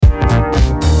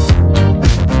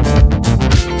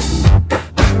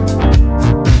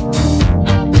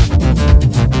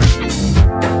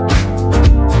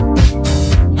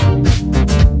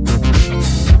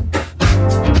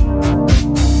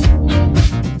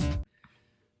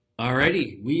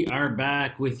Alrighty, we are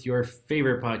back with your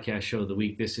favorite podcast show of the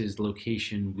week. This is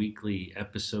Location Weekly,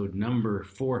 episode number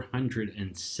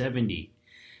 470,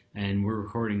 and we're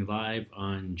recording live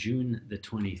on June the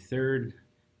 23rd.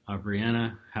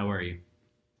 Brianna, how are you?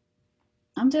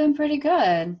 I'm doing pretty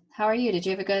good. How are you? Did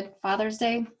you have a good Father's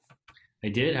Day? I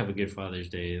did have a good Father's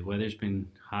Day. The weather's been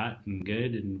hot and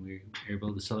good, and we were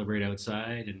able to celebrate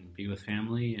outside and be with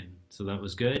family, and so that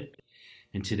was good.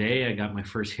 And today I got my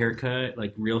first haircut,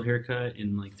 like real haircut,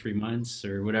 in like 3 months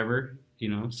or whatever,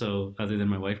 So other than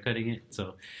my wife cutting it,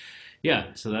 so yeah,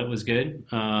 so that was good.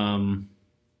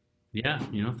 Yeah,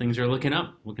 things are looking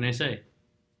up. What can I say?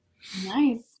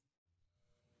 Nice.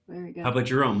 Very How good. about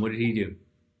Jerome? What did he do?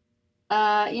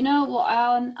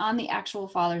 Well, on the actual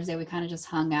Father's Day, we kind of just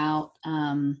hung out.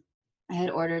 I had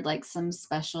ordered like some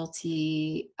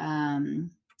specialty, I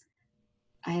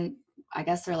I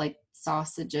guess they're like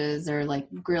sausages or like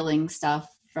grilling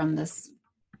stuff from this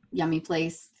yummy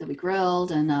place that we grilled.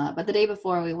 And but the day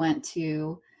before, we went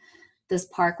to this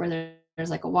park where there's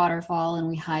like a waterfall, and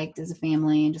we hiked as a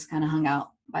family and just kind of hung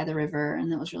out by the river,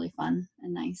 and it was really fun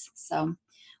and nice. So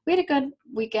we had a good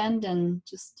weekend and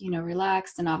just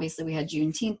relaxed. And obviously we had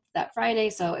Juneteenth that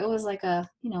Friday, so it was like a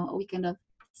weekend of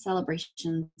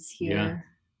celebrations Yeah,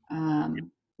 here.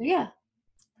 Yeah,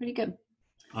 pretty good.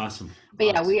 awesome, But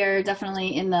yeah, awesome. we are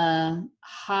definitely in the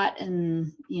hot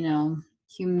and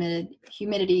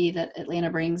humidity that Atlanta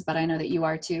brings, but I know that you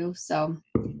are too. So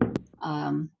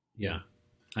um Yeah,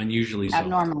 unusually so.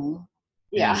 abnormal.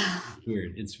 Yeah, Yeah. it's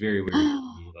weird. It's very weird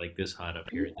to be like this hot up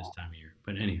here at this time of year.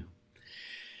 But anyhow,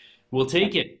 we'll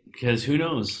take Yep. it because who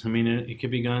knows? I mean, it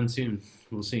could be gone soon.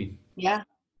 We'll see. Yeah,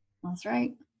 that's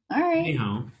right. All right.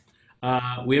 Anyhow,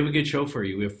 we have a good show for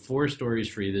you. We have four stories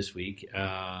for you this week.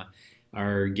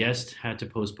 Our guest had to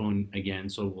postpone again,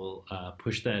 so we'll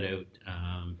push that out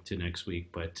to next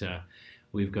week. But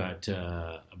we've got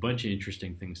a bunch of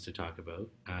interesting things to talk about.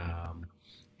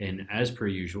 And as per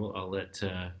usual, I'll let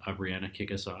Brianna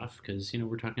kick us off because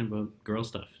we're talking about girl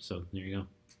stuff. So there you go.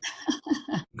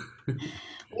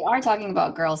 We are talking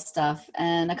about girl stuff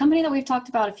and a company that we've talked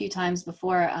about a few times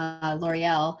before,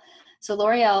 L'Oreal. So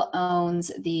L'Oreal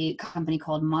owns the company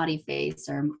called Modiface,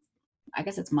 or I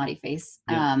guess it's Modiface.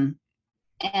 Yep.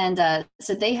 And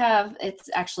so it's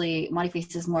actually,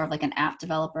 Modiface is more of like an app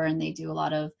developer, and they do a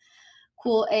lot of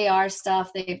cool AR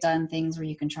stuff. They've done things where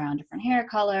you can try on different hair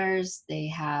colors. They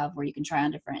have where you can try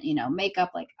on different,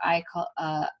 makeup like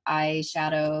eye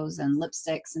shadows and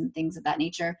lipsticks and things of that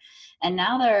nature. And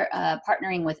now they're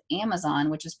partnering with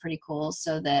Amazon, which is pretty cool.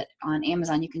 So that on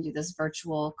Amazon you can do this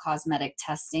virtual cosmetic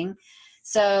testing.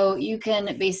 So you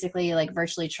can basically like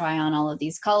virtually try on all of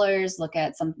these colors, look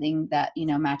at something that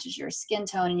matches your skin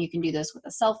tone, and you can do this with a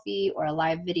selfie or a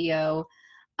live video.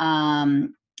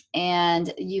 Um,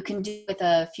 and you can do with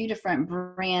a few different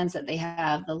brands that they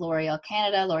have: the L'Oreal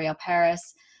Canada, L'Oreal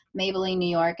Paris, Maybelline New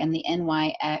York, and the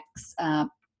NYX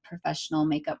professional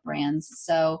makeup brands.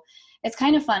 So it's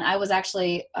kind of fun. I was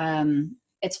actually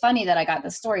it's funny that I got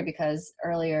this story because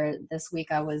earlier this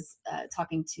week I was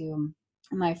talking to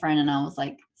my friend, and I was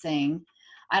like saying,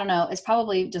 I don't know, it's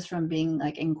probably just from being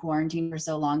like in quarantine for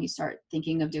so long, you start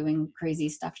thinking of doing crazy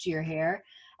stuff to your hair.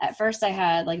 At first I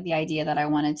had like the idea that I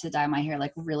wanted to dye my hair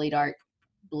like really dark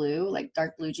blue, like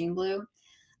dark blue jean blue.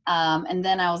 And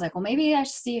then I was like, well, maybe I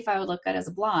should see if I would look good as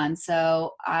a blonde.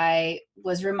 So I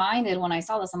was reminded when I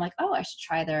saw this, I'm like, oh, I should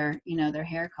try their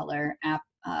hair color app.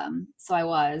 So I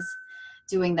was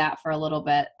doing that for a little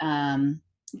bit.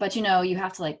 But you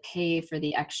have to like pay for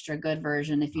the extra good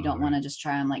version if you All don't want right. to just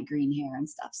try on like green hair and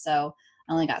stuff. So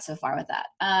I only got so far with that.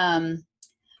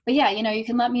 But yeah, you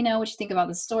can let me know what you think about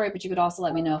the story, but you could also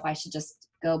let me know if I should just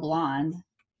go blonde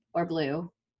or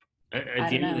blue. At I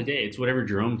the don't end of the know. day, it's whatever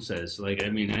Jerome says. Like, I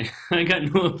mean, I got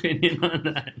no opinion on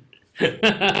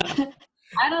that.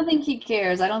 I don't think he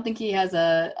cares. I don't think he has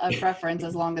a preference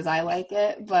as long as I like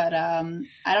it. But I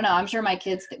don't know. I'm sure my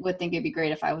kids would think it'd be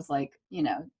great if I was like,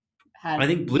 I had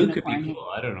think blue could be unicorn hair. cool.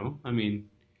 I don't know. I mean,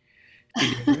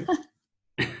 be different.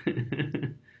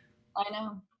 I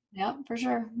know. Yep, for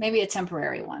sure. Maybe a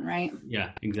temporary one, right?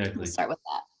 Yeah, We'll exactly. start with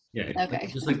Yeah, that. like Okay.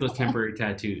 just like those temporary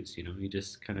tattoos, you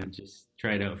just kind of just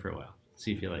try it out for a while,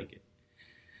 see if you like it.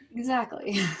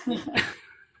 Exactly.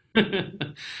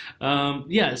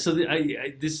 Yeah, so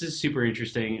this is super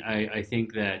interesting. I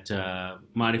think that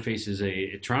Modiface is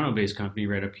a Toronto-based company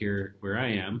right up here where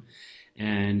I am,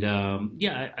 and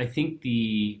yeah, I think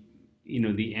the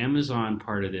Amazon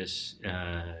part of this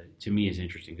to me is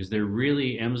interesting because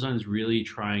Amazon is really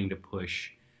trying to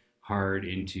push hard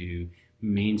into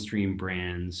mainstream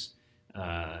brands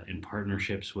and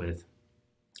partnerships with.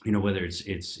 whether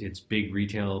it's big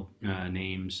retail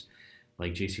names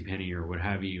like JCPenney or what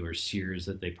have you, or Sears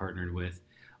that they partnered with,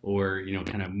 or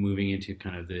kind of moving into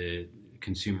kind of the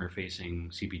consumer facing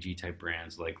CPG type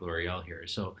brands like L'Oreal here.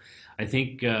 So I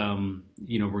think we're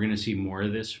going to see more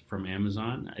of this from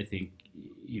Amazon. I think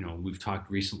we've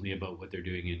talked recently about what they're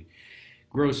doing in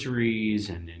groceries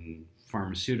and in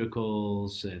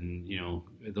pharmaceuticals and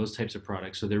those types of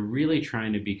products. So they're really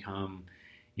trying to become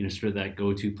sort of that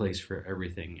go-to place for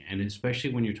everything. And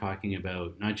especially when you're talking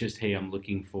about not just, hey, I'm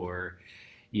looking for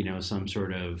some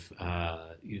sort of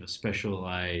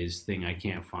specialized thing I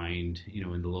can't find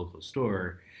in the local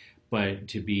store, but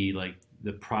to be like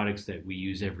the products that we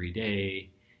use every day,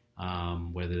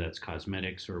 whether that's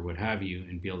cosmetics or what have you,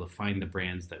 and be able to find the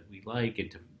brands that we like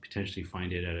and to potentially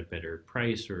find it at a better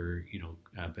price or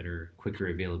a better, quicker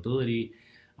availability.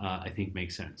 I think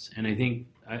makes sense, and I think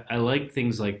I like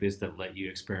things like this that let you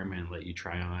experiment, let you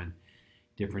try on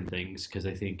different things because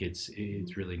I think it's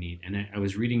really neat. And I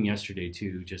was reading yesterday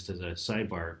too, just as a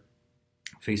sidebar,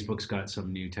 Facebook's got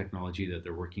some new technology that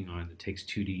they're working on that takes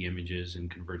 2D images and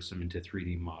converts them into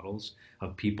 3D models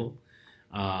of people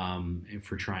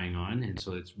for trying on, and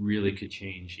so it's really could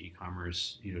change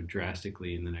e-commerce,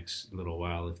 drastically in the next little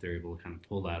while if they're able to kind of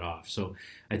pull that off. So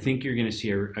I think you're going to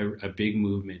see a big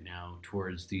movement now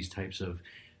towards these types of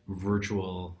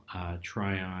virtual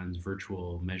try-ons,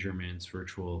 virtual measurements,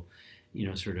 virtual,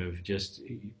 sort of just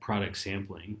product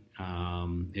sampling,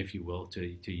 if you will,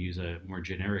 to use a more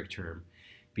generic term,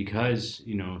 because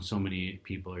so many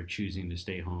people are choosing to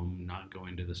stay home, not go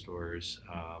into the stores,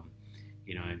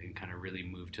 and kind of really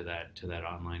move to that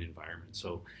online environment.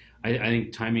 So I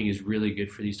think timing is really good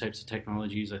for these types of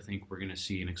technologies. I think we're going to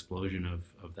see an explosion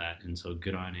of that, and so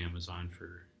good on Amazon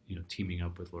for teaming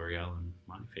up with L'Oreal and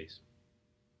MoneyFace.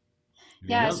 There you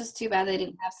Yeah, it's go. just too bad they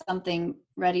didn't have something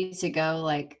ready to go.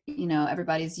 Like,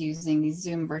 everybody's using these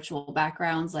Zoom virtual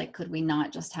backgrounds. Like, could we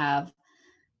not just have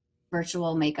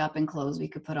virtual makeup and clothes we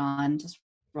could put on, just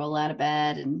roll out of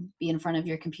bed and be in front of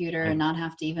your computer I, and not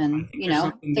have to I even, think there's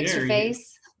something fix your there.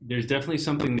 face? There's definitely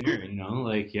something there.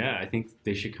 Like yeah, I think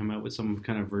they should come out with some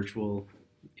kind of virtual,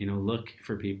 look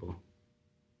for people.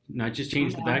 Not just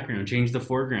change the Yeah. background, change the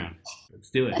foreground. Let's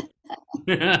do it.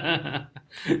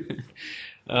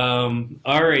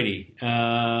 Alrighty.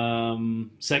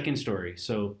 Second story.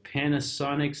 So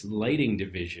Panasonic's lighting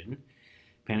division,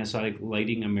 Panasonic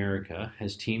Lighting America,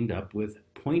 has teamed up with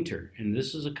Pointer, and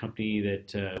this is a company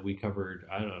that we covered.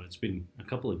 I don't know. It's been a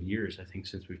couple of years, I think,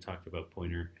 since we've talked about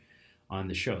Pointer on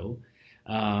the show.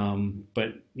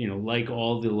 But like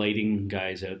all the lighting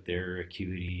guys out there,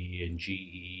 Acuity and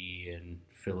GE and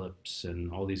Philips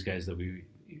and all these guys that we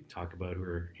talk about who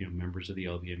are members of the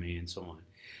LVMA and so on.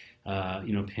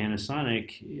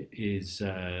 Panasonic is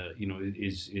a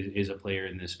player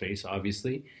in this space,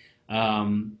 obviously,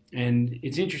 and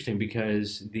it's interesting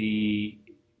because we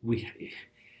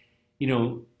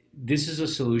this is a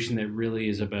solution that really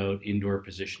is about indoor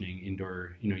positioning,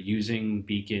 indoor, using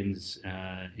beacons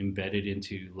embedded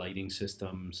into lighting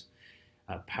systems,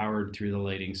 powered through the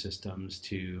lighting systems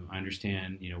to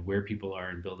understand, where people are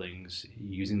in buildings,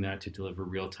 using that to deliver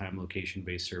real-time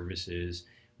location-based services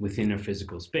within a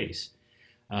physical space.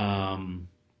 Um,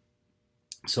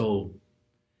 so,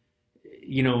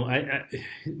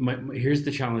 here's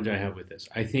the challenge I have with this.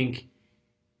 I think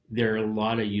there are a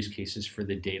lot of use cases for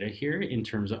the data here in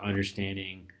terms of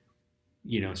understanding,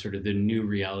 sort of the new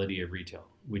reality of retail,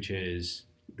 which is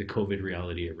the COVID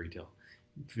reality of retail.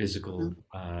 Physical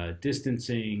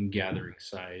distancing, gathering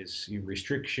size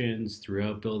restrictions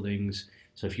throughout buildings.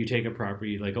 So if you take a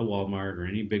property like a Walmart or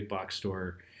any big box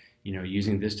store,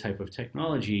 using this type of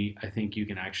technology, I think you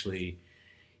can actually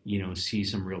see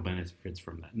some real benefits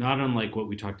from that. Not unlike what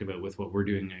we talked about with what we're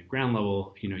doing at ground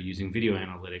level, using video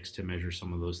analytics to measure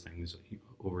some of those things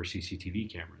over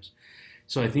CCTV cameras.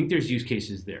 So I think there's use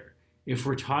cases there. If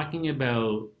we're talking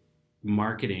about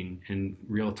marketing and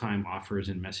real-time offers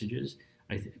and messages,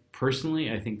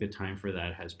 personally, I think the time for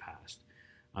that has passed.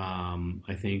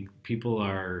 I think people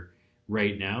are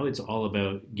right now. It's all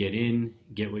about get in,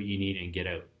 get what you need, and get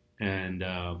out. And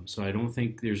so I don't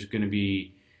think there's going to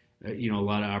be a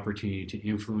lot of opportunity to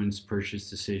influence purchase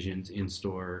decisions in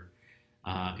store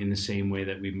in the same way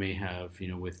that we may have,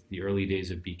 with the early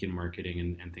days of beacon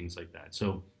marketing and things like that.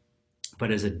 So,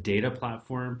 but as a data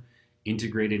platform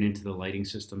integrated into the lighting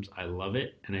systems, I love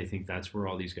it, and I think that's where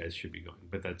all these guys should be going.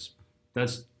 But that's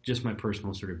just my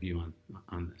personal sort of view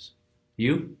on this.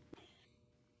 You?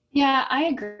 Yeah, I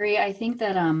agree. I think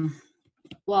that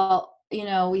well,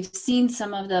 we've seen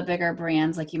some of the bigger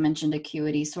brands, like you mentioned,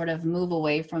 Acuity, sort of move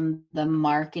away from the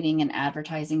marketing and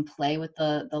advertising play with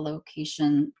the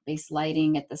location-based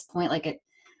lighting at this point.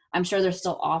 I'm sure they're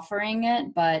still offering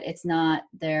it, but it's not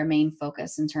their main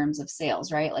focus in terms of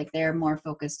sales, right? Like they're more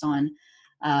focused on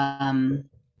um,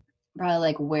 probably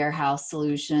like warehouse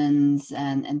solutions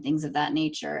and things of that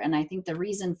nature. And I think the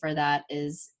reason for that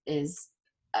is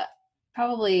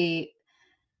probably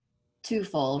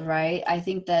twofold, right? I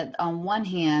think that on one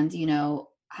hand,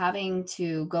 having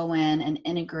to go in and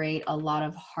integrate a lot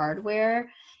of hardware,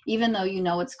 even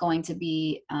though it's going to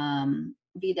be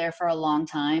there for a long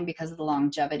time because of the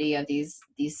longevity of these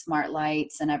smart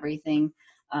lights and everything,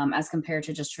 as compared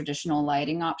to just traditional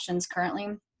lighting options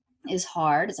currently, is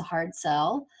hard. It's a hard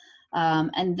sell.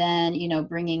 And then,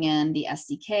 bringing in the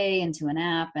SDK into an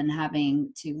app and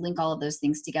having to link all of those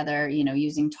things together,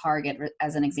 using Target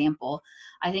as an example,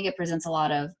 I think it presents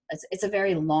it's a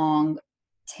very long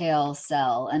tail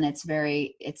sell, and it's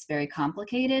very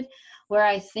complicated, where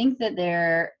I think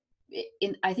that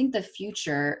I think the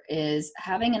future is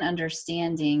having an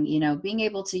understanding, being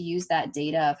able to use that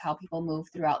data of how people move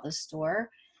throughout the store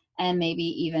and maybe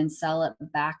even sell it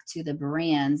back to the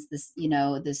brands, the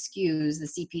SKUs, the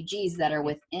CPGs that are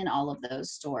within all of those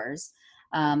stores.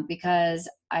 Because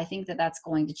I think that that's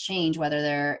going to change,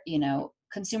 whether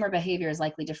consumer behavior is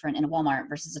likely different in a Walmart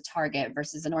versus a Target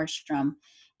versus a Nordstrom,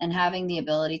 and having the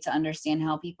ability to understand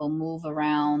how people move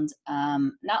around,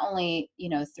 not only,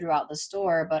 throughout the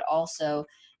store, but also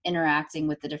interacting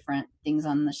with the different things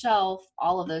on the shelf.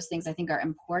 All of those things I think are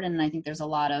important. And I think there's a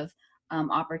lot of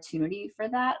opportunity for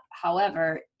that.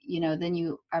 However, then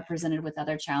you are presented with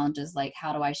other challenges, like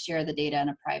how do I share the data in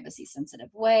a privacy sensitive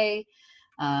way?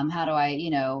 How do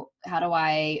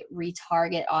I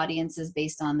retarget audiences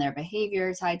based on their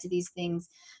behavior tied to these things?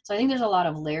 So I think there's a lot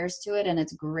of layers to it, and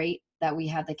it's great that we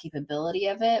have the capability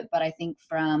of it. But I think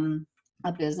from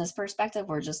a business perspective,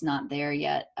 we're just not there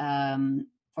yet,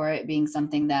 for it being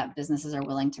something that businesses are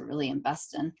willing to really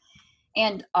invest in.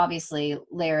 And obviously,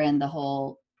 layer in the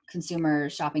whole consumer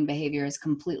shopping behavior is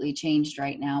completely changed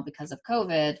right now because of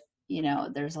COVID.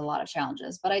 There's a lot of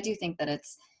challenges, but I do think that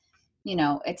it's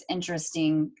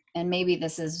interesting, and maybe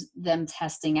this is them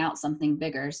testing out something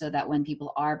bigger so that when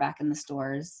people are back in the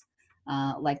stores,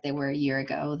 like they were a year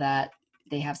ago, that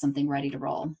they have something ready to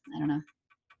roll. I don't know.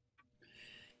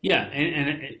 Yeah,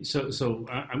 and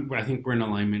I think we're in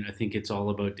alignment. I think it's all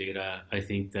about data. I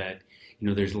think that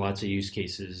there's lots of use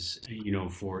cases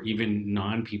for even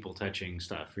non-people touching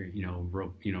stuff.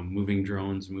 Moving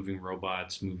drones, moving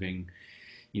robots, moving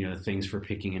things for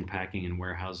picking and packing and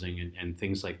warehousing and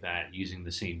things like that using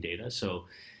the same data. So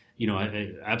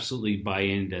I absolutely buy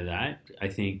into that. I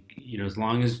think as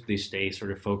long as they stay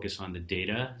sort of focused on the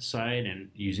data side and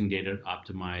using data to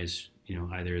optimize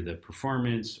either the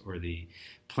performance or the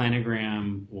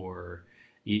planogram or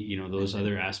those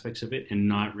other aspects of it, and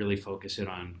not really focus it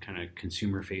on kind of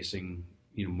consumer facing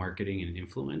marketing and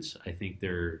influence. I think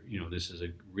this is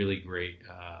a really great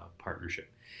partnership.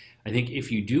 I think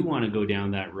if you do want to go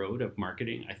down that road of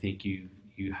marketing, I think you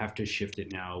have to shift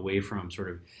it now away from sort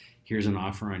of here's an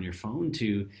offer on your phone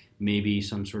to maybe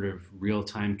some sort of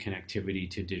real-time connectivity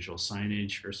to digital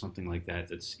signage or something like that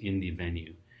that's in the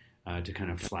venue, to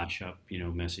kind of flash up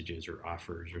messages or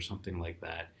offers or something like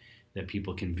that that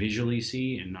people can visually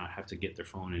see and not have to get their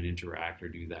phone and interact or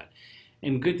do that.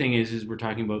 And good thing is we're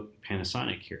talking about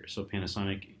Panasonic here. So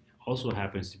Panasonic also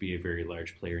happens to be a very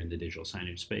large player in the digital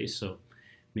signage space. So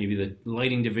maybe the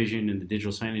lighting division and the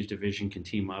digital signage division can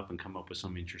team up and come up with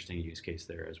some interesting use case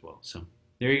there as well. So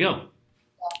there you go.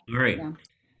 All right.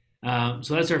 Yeah.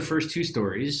 So that's our first two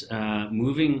stories.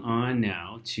 Moving on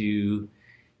now to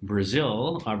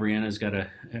Brazil. Aubriana's got a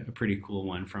pretty cool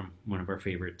one from one of our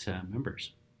favorite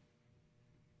members.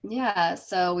 Yeah.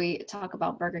 So we talk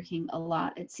about Burger King a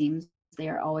lot. It seems they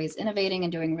are always innovating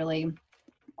and doing really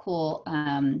cool,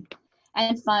 and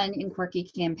fun and quirky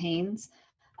campaigns.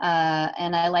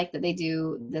 And I like that they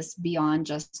do this beyond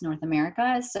just North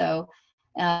America. So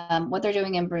what they're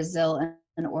doing in Brazil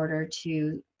in order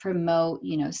to promote,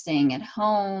 staying at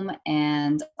home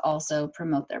and also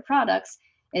promote their products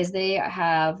is they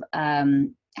have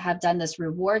done this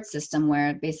reward system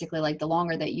where basically, like, the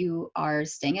longer that you are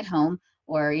staying at home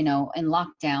or in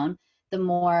lockdown, the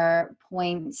more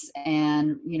points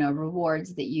and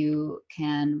rewards that you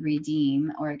can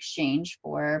redeem or exchange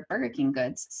for Burger King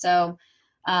goods. So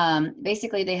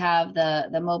basically, they have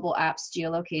the mobile apps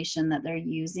geolocation that they're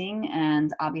using,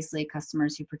 and obviously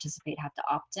customers who participate have to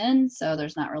opt in, so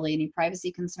there's not really any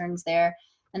privacy concerns there.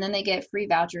 And then they get free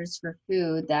vouchers for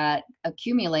food that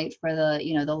accumulate for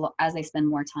as they spend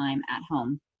more time at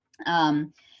home.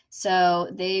 So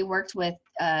they worked with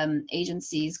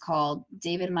agencies called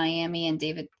David Miami and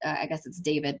David, I guess it's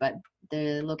David, but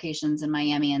the locations in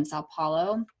Miami and Sao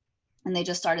Paulo. And they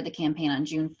just started the campaign on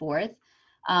June 4th.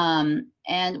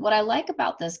 And what I like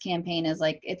about this campaign is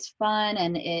like it's fun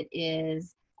and it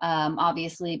is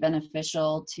obviously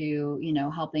beneficial to,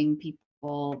 helping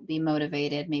people be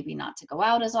motivated, maybe not to go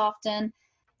out as often.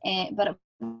 But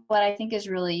what I think is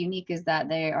really unique is that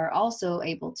they are also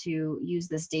able to use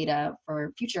this data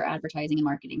for future advertising and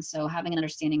marketing. So having an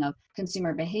understanding of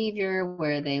consumer behavior,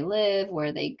 where they live,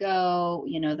 where they go,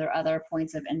 their other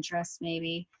points of interest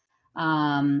maybe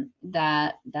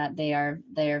that they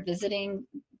are visiting,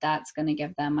 that's going to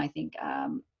give them, I think,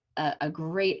 a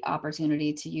great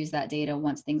opportunity to use that data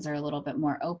once things are a little bit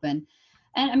more open.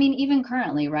 And I mean, even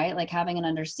currently, right? Like having an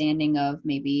understanding of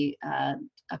maybe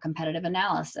a competitive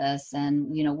analysis and,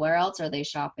 where else are they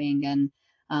shopping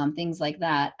and things like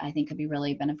that, I think could be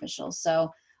really beneficial.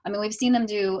 So, I mean, we've seen them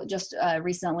do just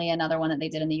recently another one that they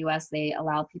did in the US. They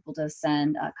allowed people to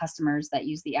send customers that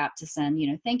use the app to send,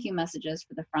 thank you messages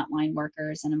for the frontline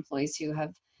workers and employees who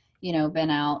have, been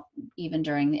out even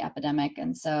during the epidemic.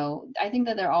 And so I think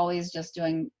that they're always just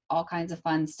doing all kinds of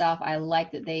fun stuff. I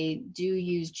like that they do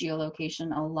use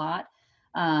geolocation a lot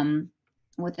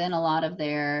within a lot of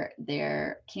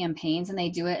their campaigns, and they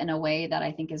do it in a way that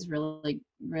I think is really,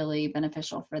 really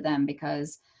beneficial for them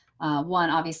because one,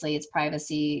 obviously it's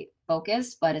privacy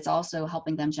focused, but it's also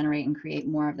helping them generate and create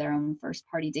more of their own first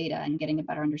party data and getting a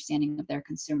better understanding of their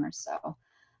consumers. So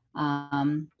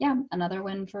yeah, another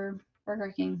win for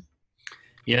Burger King.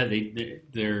 Yeah,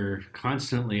 they're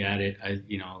constantly at it.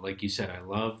 Like you said, I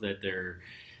love that they're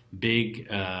big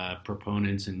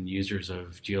proponents and users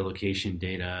of geolocation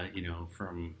data.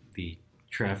 From the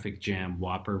traffic jam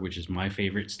Whopper, which is my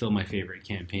favorite, still my favorite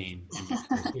campaign in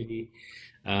Mexico City.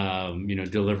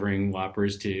 Delivering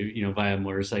Whoppers to via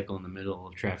motorcycle in the middle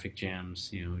of traffic jams.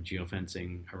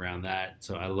 Geofencing around that.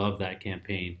 So I love that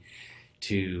campaign.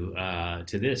 To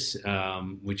this,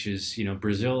 which is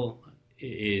Brazil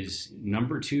is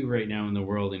number two right now in the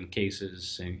world in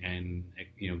cases and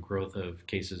growth of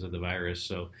cases of the virus.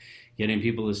 So getting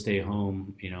people to stay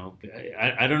home,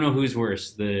 I don't know who's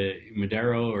worse, the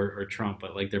Madero or Trump,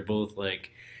 but like they're both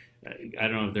like I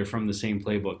don't know if they're from the same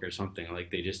playbook or something. Like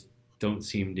they just don't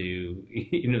seem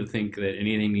to think that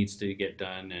anything needs to get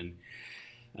done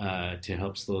and to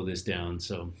help slow this down.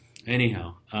 So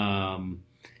anyhow.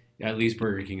 At least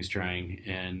Burger King is trying,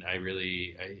 and I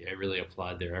really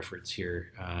applaud their efforts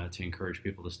here to encourage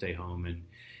people to stay home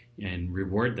and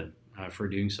reward them for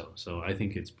doing so. So I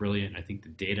think it's brilliant. I think the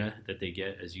data that they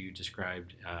get, as you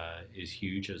described, is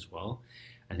huge as well.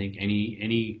 I think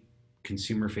any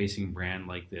consumer-facing brand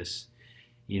like this,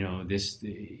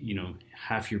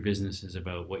 half your business is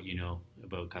about what you know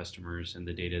about customers and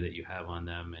the data that you have on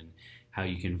them, and how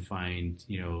you can find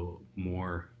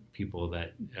more people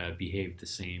that behave the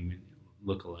same,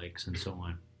 lookalikes, and so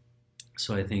on.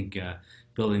 So I think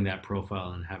building that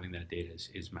profile and having that data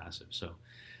is massive. So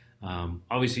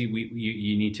obviously,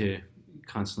 you need to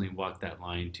constantly walk that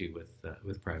line too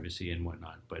with privacy and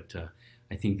whatnot. But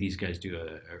I think these guys do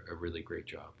a really great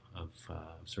job of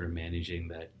sort of managing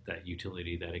that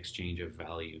utility, that exchange of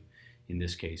value. In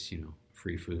this case,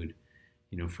 free food,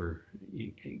 for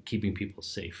keeping people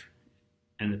safe,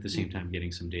 and at the same time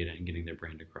getting some data and getting their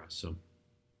brand across. So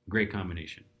great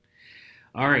combination.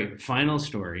 All right, final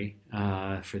story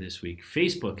for this week.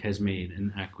 Facebook has made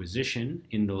an acquisition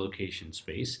in the location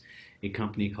space, a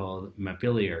company called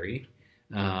Mapillary.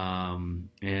 And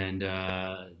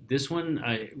this one,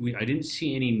 I didn't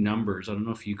see any numbers. I don't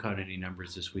know if you caught any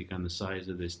numbers this week on the size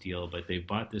of this deal, but they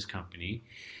bought this company.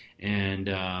 And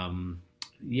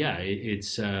yeah,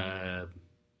 it's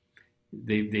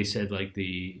they said like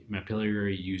the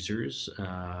Mapillary users,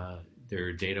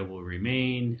 their data will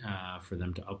remain for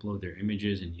them to upload their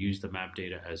images and use the map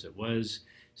data as it was.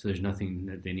 So there's nothing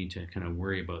that they need to kind of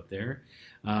worry about there.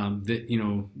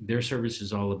 Their service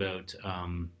is all about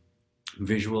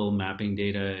visual mapping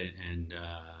data and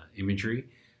imagery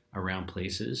around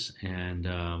places,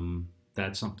 and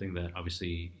that's something that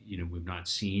obviously we've not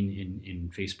seen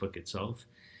in Facebook itself.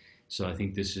 So I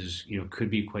think this is could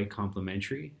be quite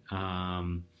complementary.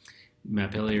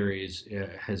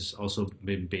 Mapillary has also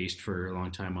been based for a long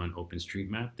time on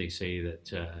OpenStreetMap. They say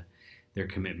that their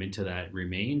commitment to that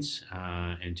remains,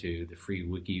 and to the free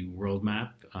wiki world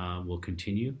map will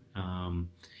continue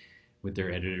with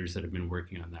their editors that have been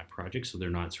working on that project. So they're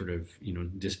not sort of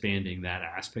disbanding that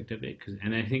aspect of it.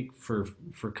 And I think for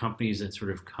companies that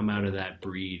sort of come out of that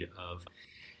breed of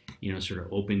sort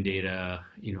of open data,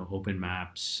 open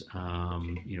maps,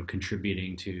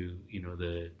 contributing to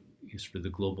the sort of the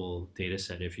global data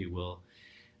set, if you will.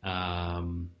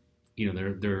 Um,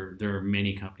 there are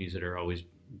many companies that are always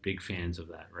big fans of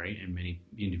that, right? And many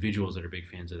individuals that are big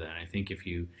fans of that. I think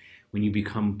when you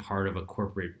become part of a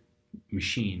corporate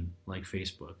machine like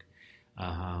Facebook,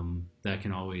 that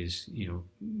can always,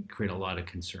 create a lot of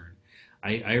concern.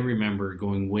 I remember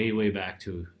going way back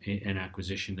to an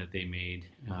acquisition that they made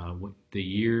about a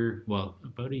year.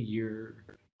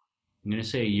 I'm going to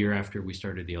say a year after we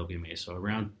started the LBMA, so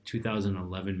around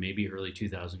 2011, maybe early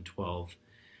 2012.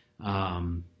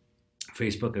 Um,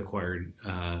 Facebook acquired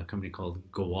a company called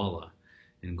Gowalla,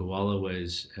 and Gowalla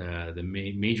was the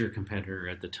major competitor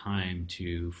at the time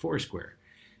to Foursquare,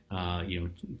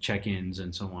 check-ins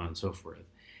and so on and so forth.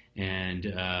 And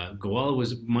Gowalla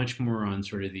was much more on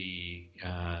sort of they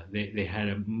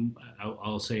had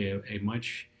I'll say a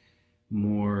much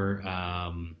more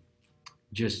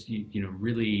just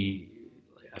really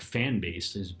a fan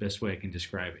base is the best way I can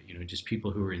describe it. Just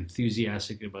people who are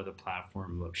enthusiastic about the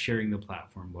platform, love sharing the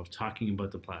platform, love talking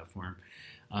about the platform,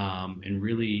 and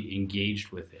really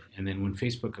engaged with it. And then when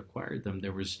Facebook acquired them,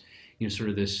 there was sort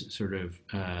of this sort of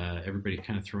everybody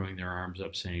kind of throwing their arms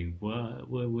up, saying, what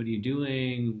are you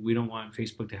doing? We don't want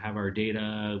Facebook to have our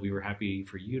data. We were happy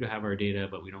for you to have our data,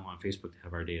 but we don't want Facebook to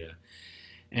have our data.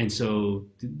 And so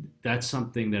that's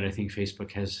something that I think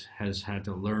Facebook has had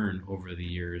to learn over the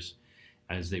years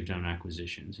as they've done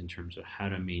acquisitions, in terms of how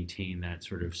to maintain that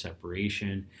sort of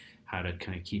separation, how to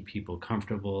kind of keep people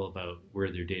comfortable about where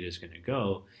their data is going to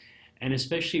go. And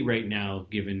especially right now,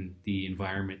 given the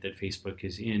environment that Facebook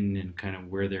is in and kind of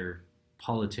where their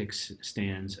politics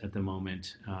stands at the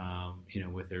moment,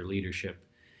 with their leadership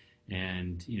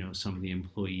and, some of the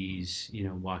employees,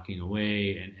 walking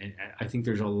away. And I think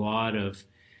there's a lot of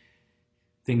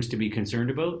things to be concerned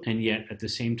about, and yet at the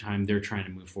same time they're trying to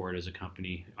move forward as a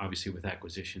company, obviously with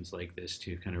acquisitions like this,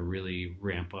 to kind of really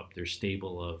ramp up their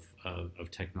stable of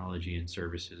technology and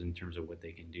services in terms of what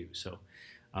they can do. So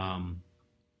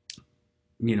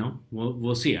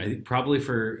we'll see. I think probably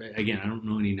again, I don't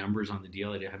know any numbers on the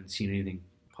deal. I haven't seen anything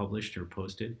published or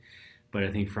posted, but I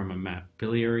think from a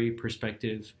Mapillary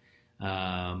perspective,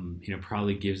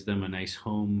 probably gives them a nice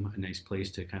home, a nice place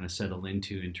to kind of settle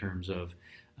into in terms of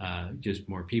just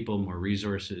more people, more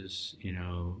resources,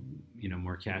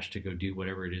 more cash to go do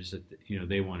whatever it is that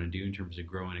they want to do in terms of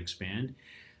grow and expand,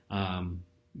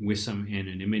 with some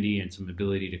anonymity and some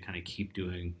ability to kind of keep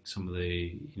doing some of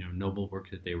the noble work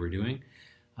that they were doing,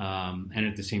 and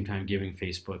at the same time giving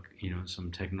Facebook some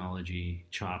technology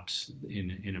chops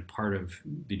in a part of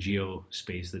the geo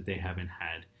space that they haven't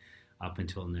had up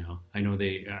until now. I know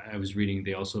I was reading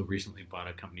they also recently bought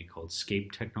a company called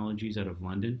Scape Technologies out of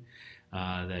London,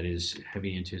 that is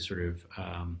heavy into sort of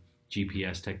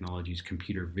GPS technologies,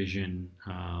 computer vision,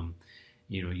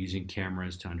 using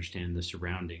cameras to understand the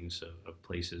surroundings of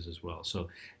places as well. So it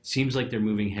seems like they're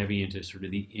moving heavy into sort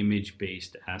of the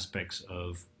image-based aspects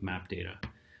of map data,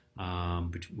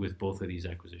 with both of these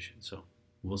acquisitions. So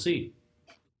we'll see.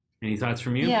 Any thoughts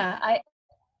from you?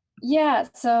 Yeah,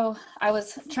 so I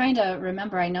was trying to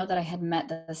remember. I know that I had met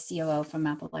the COO from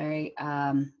Mapillary,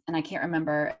 and I can't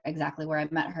remember exactly where I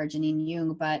met her, Janine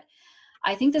Jung, but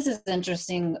I think this is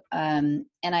interesting, and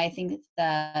I think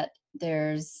that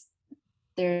there's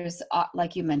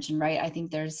like you mentioned, right? I think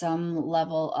there's some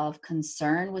level of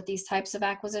concern with these types of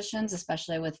acquisitions,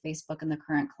 especially with Facebook in the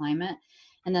current climate.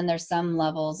 And then there's some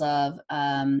levels of,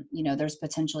 there's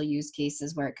potential use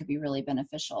cases where it could be really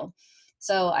beneficial.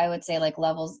 So I would say like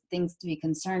things to be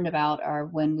concerned about are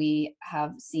when we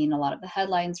have seen a lot of the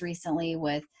headlines recently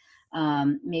with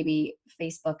maybe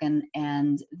Facebook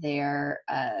and their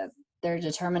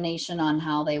determination on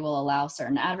how they will allow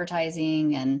certain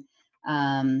advertising and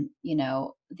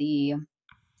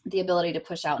the ability to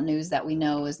push out news that we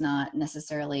know is not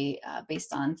necessarily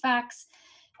based on facts.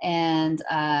 And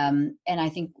I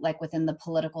think like within the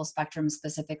political spectrum,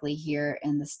 specifically here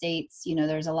in the States,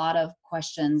 there's a lot of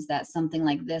questions that something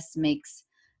like this makes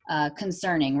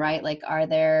concerning, right? Like, were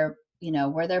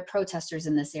there protesters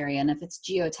in this area? And if it's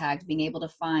geotagged, being able to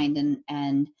find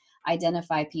and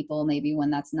identify people maybe when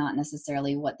that's not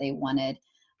necessarily what they wanted.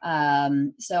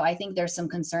 So I think there's some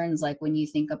concerns, like when you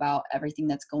think about everything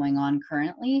that's going on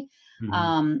currently.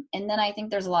 Mm-hmm. And then I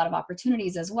think there's a lot of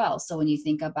opportunities as well. So when you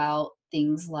think about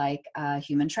things like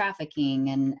human trafficking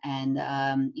and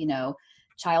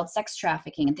child sex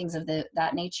trafficking and things of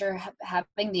that nature,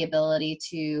 having the ability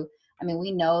to,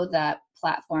 we know that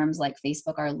platforms like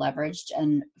Facebook are leveraged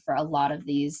and for a lot of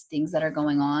these things that are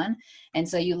going on. And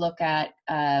so you look at,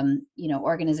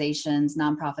 organizations,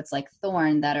 nonprofits like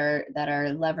Thorn that are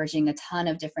leveraging a ton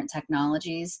of different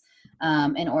technologies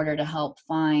in order to help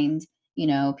find,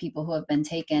 people who have been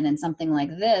taken, and something like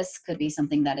this could be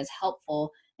something that is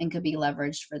helpful and could be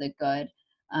leveraged for the good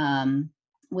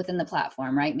within the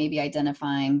platform, right? Maybe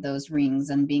identifying those rings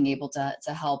and being able to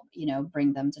help,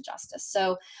 bring them to justice.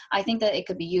 So I think that it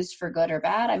could be used for good or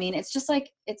bad. I mean, it's just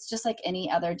like any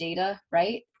other data,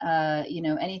 right?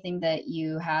 Anything that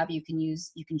you have, you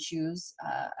can choose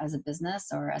as a business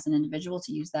or as an individual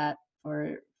to use that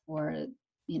for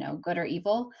good or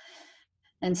evil.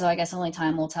 And so I guess only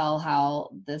time will tell how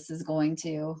this is going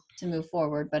to move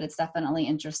forward, but it's definitely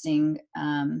interesting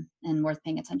and worth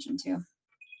paying attention to.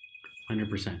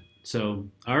 100%. So,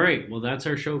 all right. Well, that's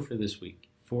our show for this week.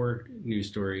 4 news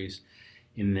stories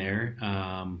in there,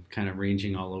 kind of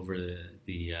ranging all over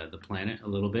the planet a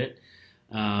little bit,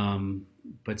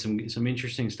 but some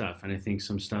interesting stuff, and I think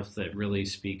some stuff that really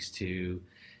speaks to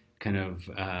kind of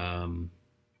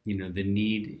the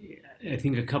need. I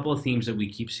think a couple of themes that we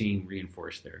keep seeing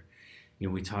reinforced there.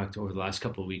 We talked over the last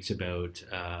couple of weeks about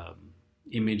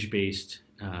image-based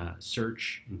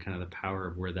search and kind of the power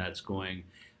of where that's going.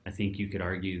 I think you could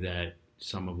argue that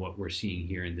some of what we're seeing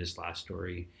here in this last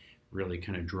story really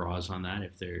kind of draws on that,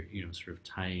 if they're sort of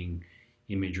tying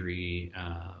imagery,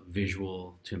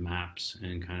 visual to maps,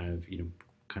 and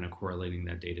kind of correlating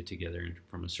that data together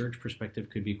from a search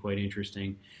perspective could be quite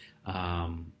interesting.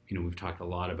 We've talked a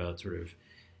lot about sort of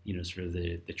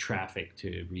the traffic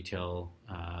to retail,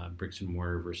 bricks and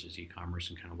mortar versus e-commerce,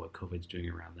 and kind of what COVID's doing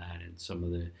around that, and some of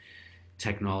the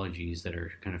technologies that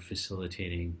are kind of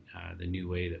facilitating the new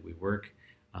way that we work.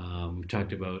 We've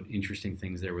talked about interesting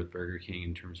things there with Burger King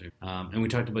in terms of, and we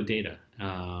talked about data.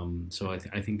 So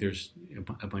I think there's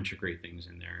a bunch of great things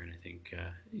in there, and I think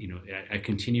I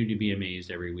continue to be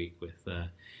amazed every week with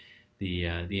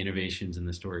the innovations and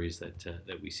the stories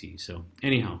that we see. So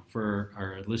anyhow, for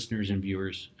our listeners and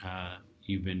viewers,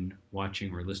 you've been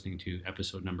watching or listening to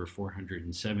episode number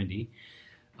 470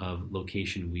 of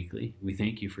Location Weekly. We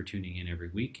thank you for tuning in every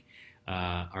week.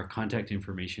 Our contact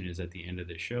information is at the end of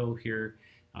the show here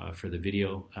for the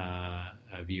video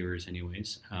viewers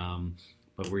anyways.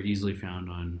 But we're easily found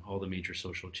on all the major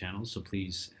social channels. So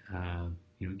please,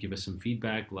 give us some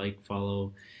feedback,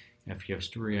 follow. If you have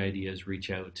story ideas,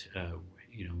 reach out.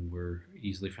 We're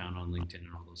easily found on LinkedIn and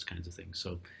all those kinds of things.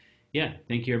 So yeah,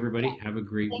 thank you, everybody. Have a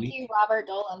great week. Thank you, Robert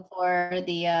Dolan, for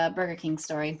the Burger King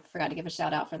story. Forgot to give a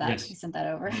shout out for that. Yes. He sent that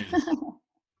over.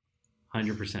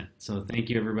 100%. So thank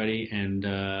you, everybody. And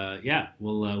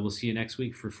we'll see you next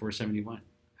week for 471.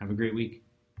 Have a great week.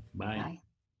 Bye.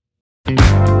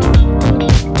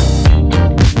 Bye.